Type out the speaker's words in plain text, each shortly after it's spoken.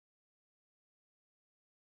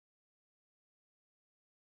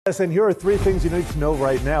Yes, and here are three things you need to know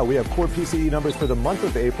right now. We have core PCE numbers for the month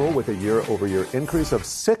of April with a year-over-year increase of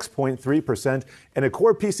 6.3% and a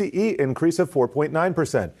core PCE increase of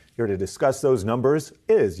 4.9%. Here to discuss those numbers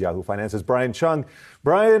is Yahoo Finance's Brian Cheung.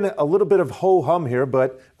 Brian, a little bit of ho-hum here,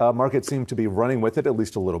 but markets seem to be running with it at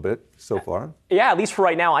least a little bit so far. Yeah, at least for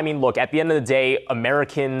right now. I mean, look, at the end of the day,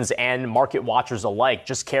 Americans and market watchers alike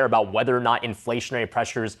just care about whether or not inflationary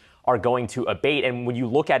pressures are going to abate. And when you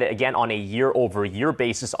look at it again on a year-over-year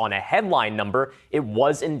basis on a headline number, it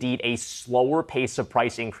was indeed a slower pace of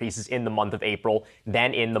price increases in the month of April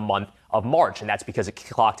than in the month of March. And that's because it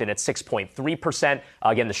clocked in at 6.3%.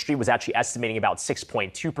 Again, the street was actually estimating about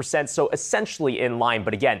 6.2%. So essentially in line.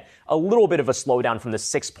 But again, a little bit of a slowdown from the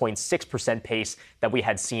 6.6% pace that we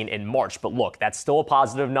had seen in March. But look, that's still a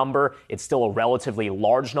positive number. It's still a relatively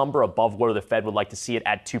large number above where the Fed would like to see it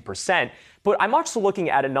at 2%. But I'm also looking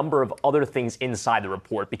at a number of other things inside the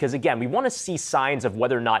report because, again, we want to see signs of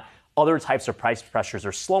whether or not other types of price pressures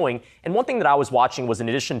are slowing. And one thing that I was watching was in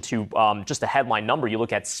addition to just a headline number, you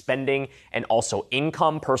look at spending and also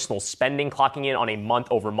income, personal spending clocking in on a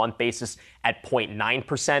month-over-month basis at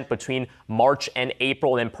 0.9% between March and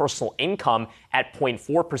April, and then personal income at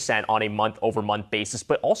 0.4% on a month-over-month basis.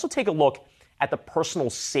 But also take a look at the personal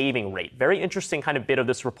saving rate. Very interesting kind of bit of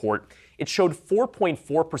this report. It showed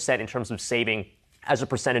 4.4% in terms of saving as a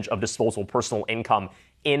percentage of disposable personal income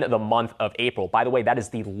in the month of April. By the way, that is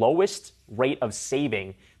the lowest rate of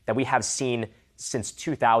saving that we have seen since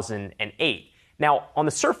 2008. Now, on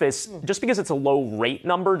the surface, just because it's a low rate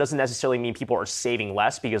number doesn't necessarily mean people are saving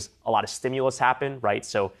less because a lot of stimulus happened, right?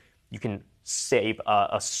 So you can save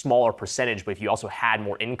a smaller percentage, but if you also had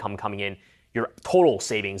more income coming in, your total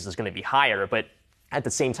savings is going to be higher. But at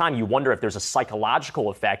the same time, you wonder if there's a psychological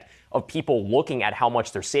effect of people looking at how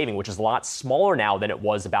much they're saving, which is a lot smaller now than it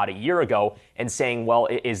was about a year ago, and saying, well,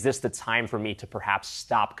 is this the time for me to perhaps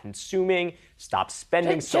stop consuming, stop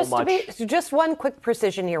spending so much? Just one quick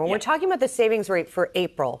precision here. When we're talking about the savings rate for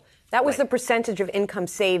April, that was the percentage of income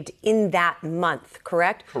saved in that month,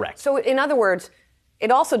 correct? Correct. So in other words,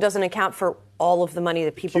 it also doesn't account for all of the money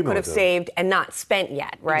that people could have saved and not spent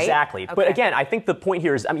yet, right? Exactly. Okay. But again, I think the point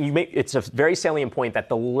here is, it's a very salient point that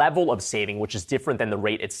the level of saving, which is different than the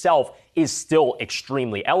rate itself, is still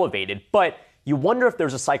extremely elevated. But you wonder if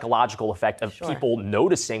there's a psychological effect of people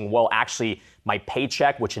noticing, well, actually, my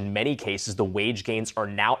paycheck, which in many cases the wage gains are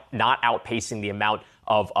now not outpacing the amount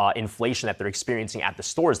of inflation that they're experiencing at the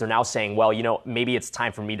stores. They're now saying, well, maybe it's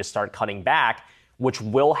time for me to start cutting back, which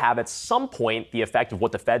will have at some point the effect of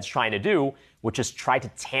what the Fed's trying to do, which is try to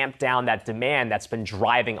tamp down that demand that's been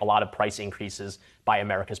driving a lot of price increases by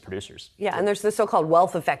America's producers. Yeah, and there's the so-called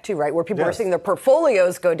wealth effect too, right, where people are seeing their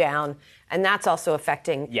portfolios go down, and that's also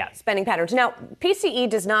affecting spending patterns. Now, PCE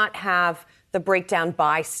does not have the breakdown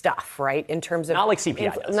by stuff, right, in terms of... Not like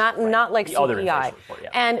CPI does. Not like the CPI. Other inflation report,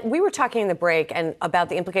 And we were talking in the break and about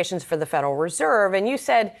the implications for the Federal Reserve, and you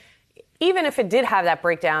said even if it did have that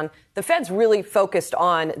breakdown, the Fed's really focused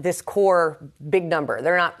on this core big number.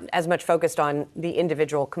 They're not as much focused on the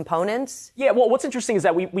individual components. Yeah, well, what's interesting is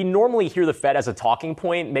that we normally hear the Fed as a talking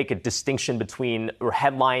point make a distinction between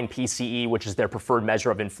headline PCE, which is their preferred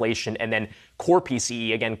measure of inflation, and then core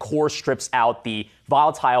PCE. Again, core strips out the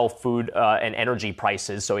volatile food and energy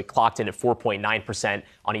prices, so it clocked in at 4.9%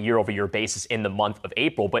 on a year-over-year basis in the month of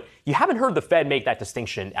April. But you haven't heard the Fed make that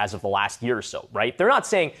distinction as of the last year or so, right? They're not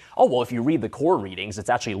saying, oh, well, if you read the core readings, it's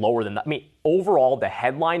actually lower than that. I mean, overall, the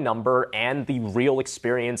headline number and the real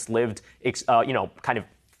experience lived, kind of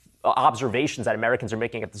observations that Americans are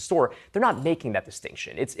making at the store, they're not making that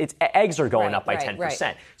distinction. It's eggs are going up by 10%.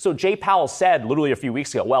 Right. So Jay Powell said literally a few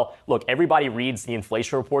weeks ago, well, look, everybody reads the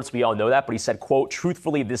inflation reports. We all know that. But he said, quote,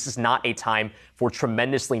 truthfully, this is not a time for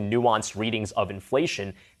tremendously nuanced readings of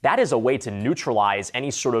inflation. That is a way to neutralize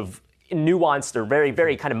any sort of nuanced or very,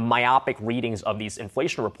 very kind of myopic readings of these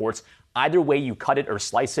inflation reports. Either way you cut it or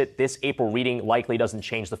slice it, this April reading likely doesn't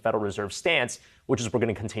change the Federal Reserve stance, which is we're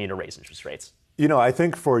going to continue to raise interest rates. I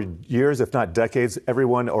think for years, if not decades,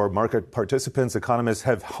 everyone or market participants, economists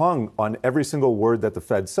have hung on every single word that the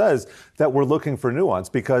Fed says that we're looking for nuance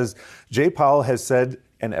because Jay Powell has said,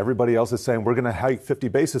 and everybody else is saying, we're going to hike 50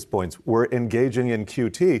 basis points. We're engaging in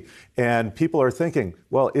QT. And people are thinking,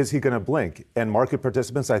 well, is he going to blink? And market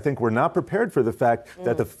participants, I think, were not prepared for the fact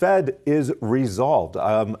that the Fed is resolved.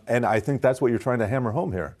 And I think that's what you're trying to hammer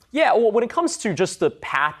home here. Yeah, well, when it comes to just the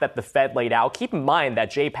path that the Fed laid out, keep in mind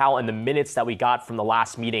that Jay Powell and the minutes that we got from the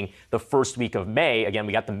last meeting the first week of May, again,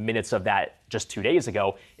 we got the minutes of that just 2 days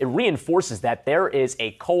ago, it reinforces that there is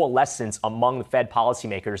a coalescence among the Fed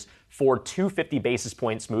policymakers for 250 basis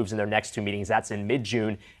points moves in their next two meetings. That's in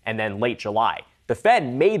mid-June and then late July. The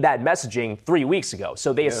Fed made that messaging 3 weeks ago.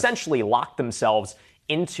 So they essentially locked themselves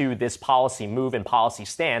into this policy move and policy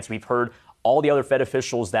stance. We've heard all the other Fed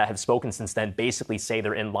officials that have spoken since then basically say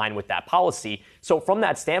they're in line with that policy. So from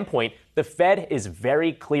that standpoint, the Fed is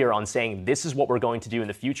very clear on saying this is what we're going to do in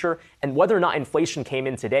the future. And whether or not inflation came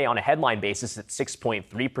in today on a headline basis at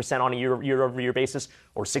 6.3% on a year-over-year basis,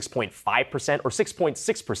 or 6.5% or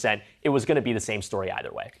 6.6%, it was going to be the same story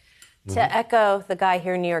either way. To echo the guy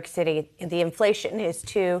here in New York City, the inflation is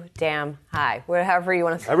too damn high. Whatever you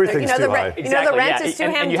want to say. Everything's too high. Exactly. You know the rent is too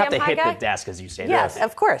damn high. And you have to hit the desk, as you say. Yes,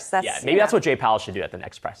 of course. Maybe that's what Jay Powell should do at the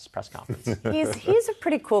next press conference. He's a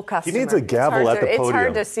pretty cool customer. He needs a gavel at the podium. It's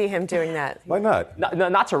hard to see him doing that. Why not?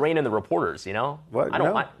 Not to rein in the reporters, you know. What?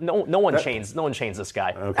 No one chains this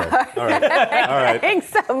guy. Okay. All right. Thanks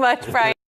so much, Brian.